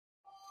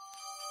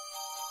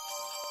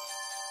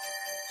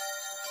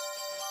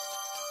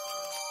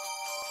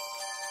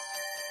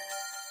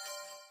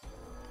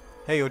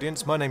Hey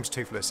audience, my name's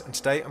Toothless and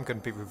today I'm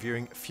going to be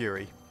reviewing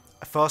Furi,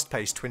 a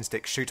fast-paced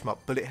twin-stick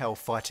shoot-'em-up bullet hell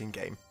fighting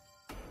game.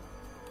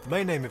 The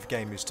main aim of the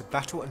game is to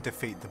battle and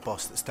defeat the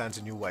boss that stands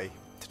in your way.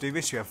 To do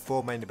this you have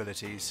 4 main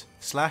abilities: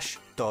 slash,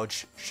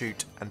 dodge,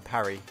 shoot and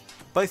parry.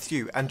 Both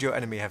you and your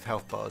enemy have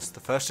health bars. The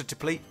first to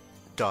deplete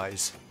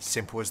dies.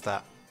 Simple as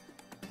that.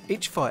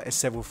 Each fight has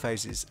several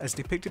phases as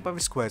depicted by the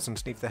squares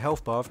underneath the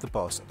health bar of the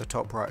boss at the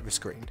top right of the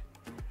screen.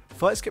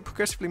 Fights get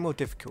progressively more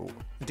difficult,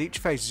 and each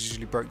phase is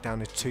usually broken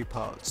down into 2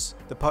 parts.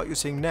 The part you're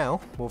seeing now,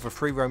 more of a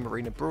free roam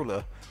arena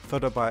brawler,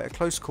 followed by a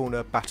close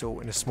corner battle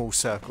in a small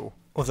circle,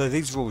 although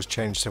these rules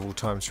change several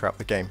times throughout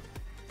the game.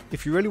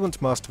 If you really want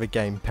to master the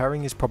game,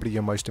 parrying is probably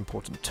your most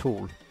important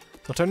tool.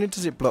 Not only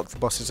does it block the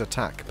boss's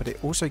attack, but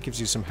it also gives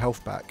you some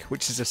health back,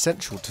 which is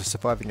essential to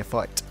surviving a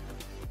fight.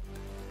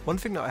 One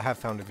thing that I have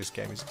found with this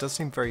game is it does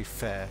seem very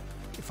fair.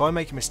 If I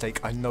make a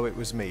mistake, I know it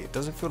was me. It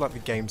doesn't feel like the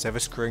game's ever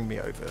screwing me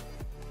over.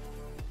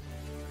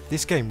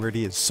 This game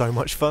really is so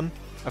much fun.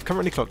 I've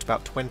currently clocked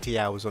about 20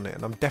 hours on it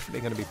and I'm definitely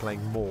going to be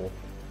playing more.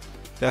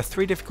 There are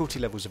 3 difficulty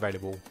levels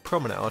available: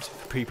 Promenade,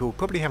 for people who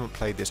probably haven't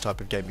played this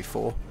type of game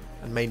before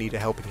and may need a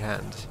helping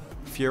hand;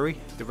 Furi,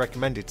 the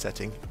recommended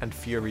setting; and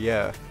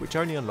Furier, which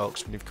only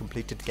unlocks when you've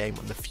completed the game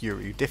on the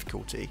Furi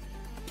difficulty.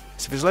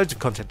 So there's loads of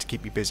content to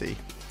keep you busy.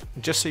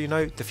 And just so you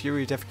know, the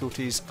Furi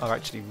difficulties are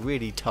actually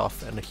really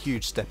tough and a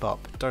huge step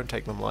up, don't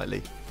take them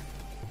lightly.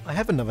 I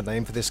have another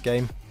name for this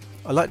game.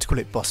 I like to call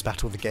it Boss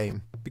Battle the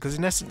Game, because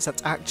in essence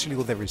that's actually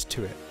all there is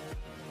to it.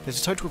 There's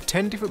a total of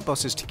 10 different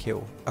bosses to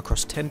kill,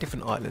 across 10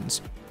 different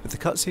islands, with a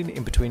cutscene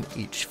in between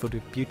each filled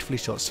with beautifully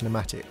shot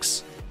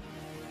cinematics.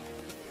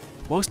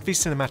 Whilst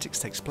these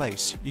cinematics takes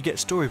place, you get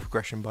story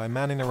progression by a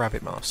man in a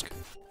rabbit mask.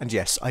 And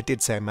yes, I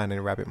did say a man in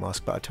a rabbit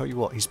mask, but I tell you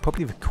what, he's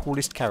probably the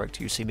coolest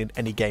character you've seen in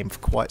any game for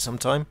quite some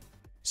time.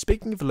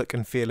 Speaking of the look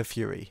and feel of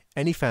Furi,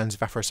 any fans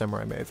of Afro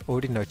Samurai may have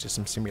already noticed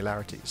some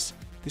similarities.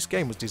 This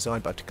game was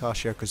designed by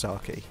Takashi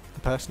Okazaki,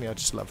 and personally I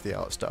just love the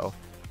art style.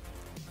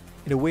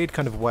 In a weird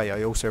kind of way,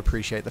 I also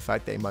appreciate the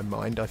fact that in my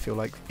mind I feel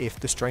like if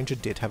the stranger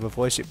did have a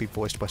voice, it'd be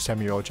voiced by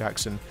Samuel L.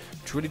 Jackson,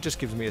 which really just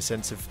gives me a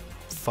sense of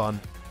fun.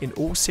 In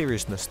all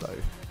seriousness though,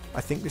 I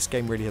think this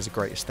game really has a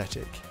great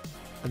aesthetic,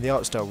 and the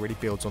art style really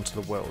builds onto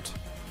the world.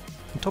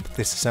 On top of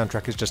this, the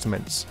soundtrack is just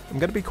immense. I'm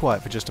going to be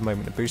quiet for just a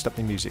moment and boost up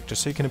the music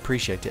just so you can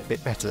appreciate it a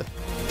bit better.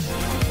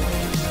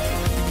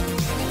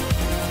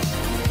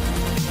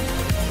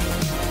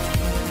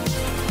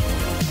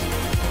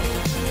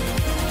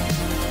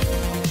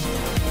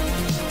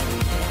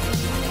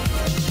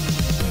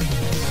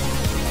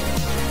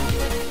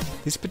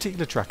 This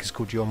particular track is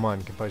called Your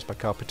Mind, composed by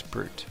Carpenter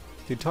Brute.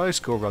 The entire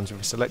score runs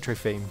with this electro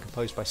theme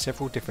composed by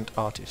several different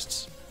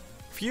artists.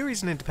 Furi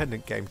is an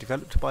independent game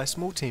developed by a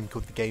small team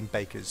called the Game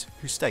Bakers,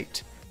 who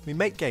state, "We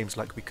make games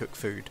like we cook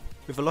food,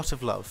 with a lot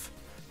of love.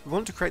 We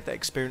want to create that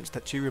experience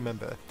that you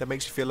remember, that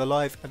makes you feel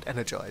alive and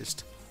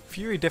energised."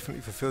 Furi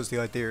definitely fulfills the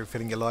idea of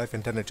feeling alive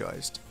and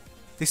energised.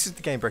 This is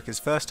the Game Breaker's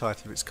first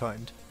title of its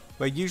kind,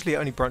 where usually it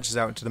only branches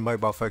out into the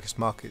mobile focused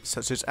markets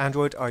such as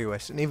Android,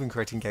 iOS and even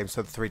creating games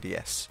for the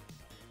 3DS.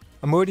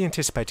 I'm already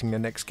anticipating the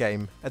next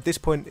game. At this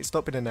point it's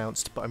not been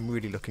announced, but I'm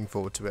really looking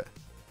forward to it.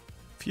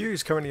 Furi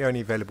is currently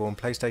only available on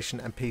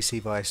PlayStation and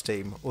PC via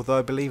Steam, although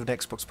I believe an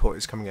Xbox port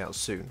is coming out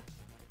soon.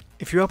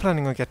 If you are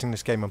planning on getting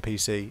this game on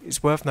PC,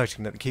 it's worth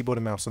noting that the keyboard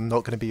and mouse are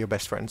not going to be your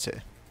best friends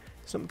here.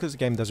 It's not because the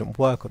game doesn't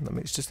work on them,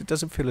 it's just it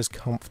doesn't feel as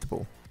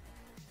comfortable.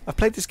 I've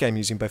played this game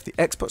using both the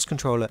Xbox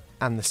controller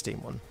and the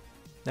Steam one.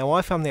 Now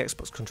I found the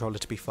Xbox controller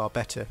to be far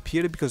better,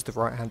 purely because the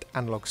right hand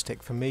analog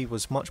stick for me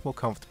was much more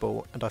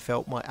comfortable and I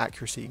felt my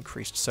accuracy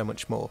increased so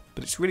much more,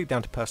 but it's really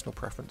down to personal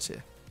preference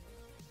here.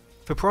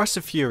 The price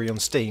of Furi on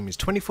Steam is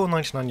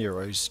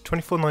 €24.99,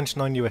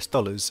 $24.99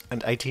 US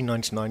and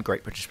 $18.99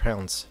 Great British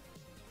Pounds.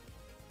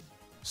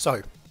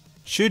 So,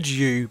 should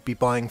you be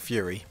buying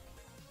Furi?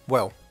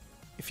 Well,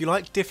 if you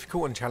like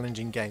difficult and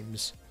challenging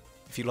games,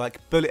 if you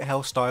like bullet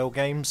hell style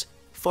games,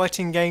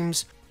 fighting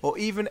games, or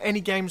even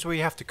any games where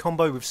you have to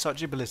combo with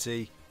such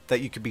ability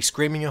that you could be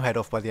screaming your head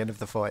off by the end of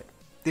the fight,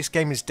 this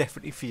game is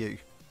definitely for you.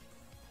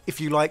 If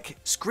you like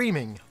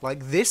screaming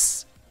like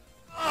this,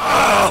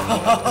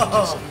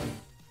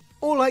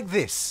 or like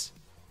this,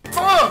 for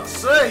fuck's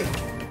sake,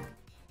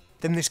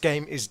 then this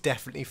game is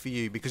definitely for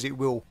you because it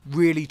will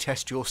really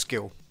test your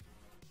skill.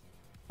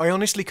 I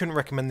honestly couldn't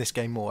recommend this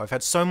game more. I've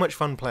had so much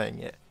fun playing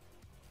it.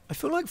 I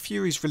feel like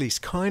Furi's release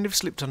kind of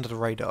slipped under the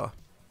radar.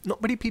 Not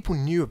many people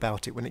knew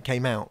about it when it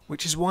came out,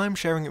 which is why I'm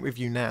sharing it with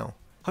you now.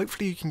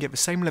 Hopefully you can get the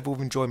same level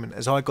of enjoyment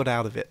as I got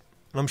out of it,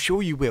 and I'm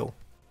sure you will.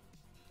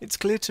 It's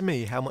clear to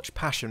me how much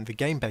passion the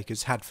Game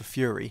Bakers had for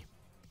Furi,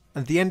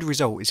 and the end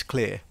result is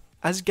clear.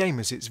 As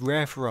gamers, it's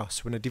rare for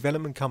us when a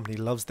development company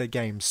loves their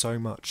games so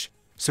much,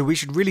 so we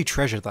should really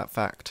treasure that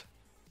fact.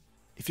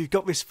 If you've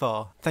got this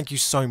far, thank you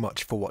so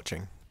much for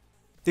watching.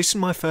 This is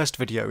my first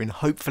video in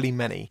hopefully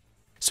many,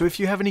 so if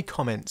you have any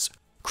comments,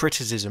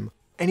 criticism,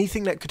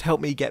 anything that could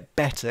help me get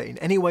better in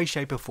any way,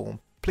 shape or form,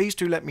 please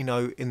do let me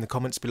know in the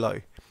comments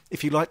below.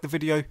 If you like the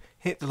video,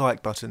 hit the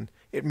like button.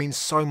 It means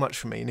so much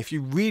for me, and if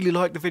you really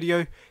like the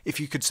video,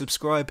 if you could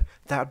subscribe,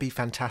 that would be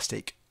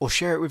fantastic. Or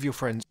share it with your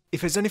friends.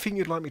 If there's anything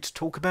you'd like me to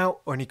talk about,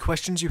 or any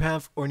questions you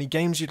have, or any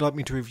games you'd like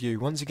me to review,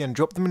 once again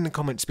drop them in the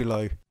comments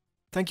below.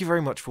 Thank you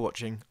very much for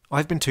watching.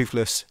 I've been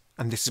Toothless,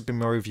 and this has been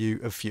my review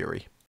of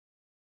Furi.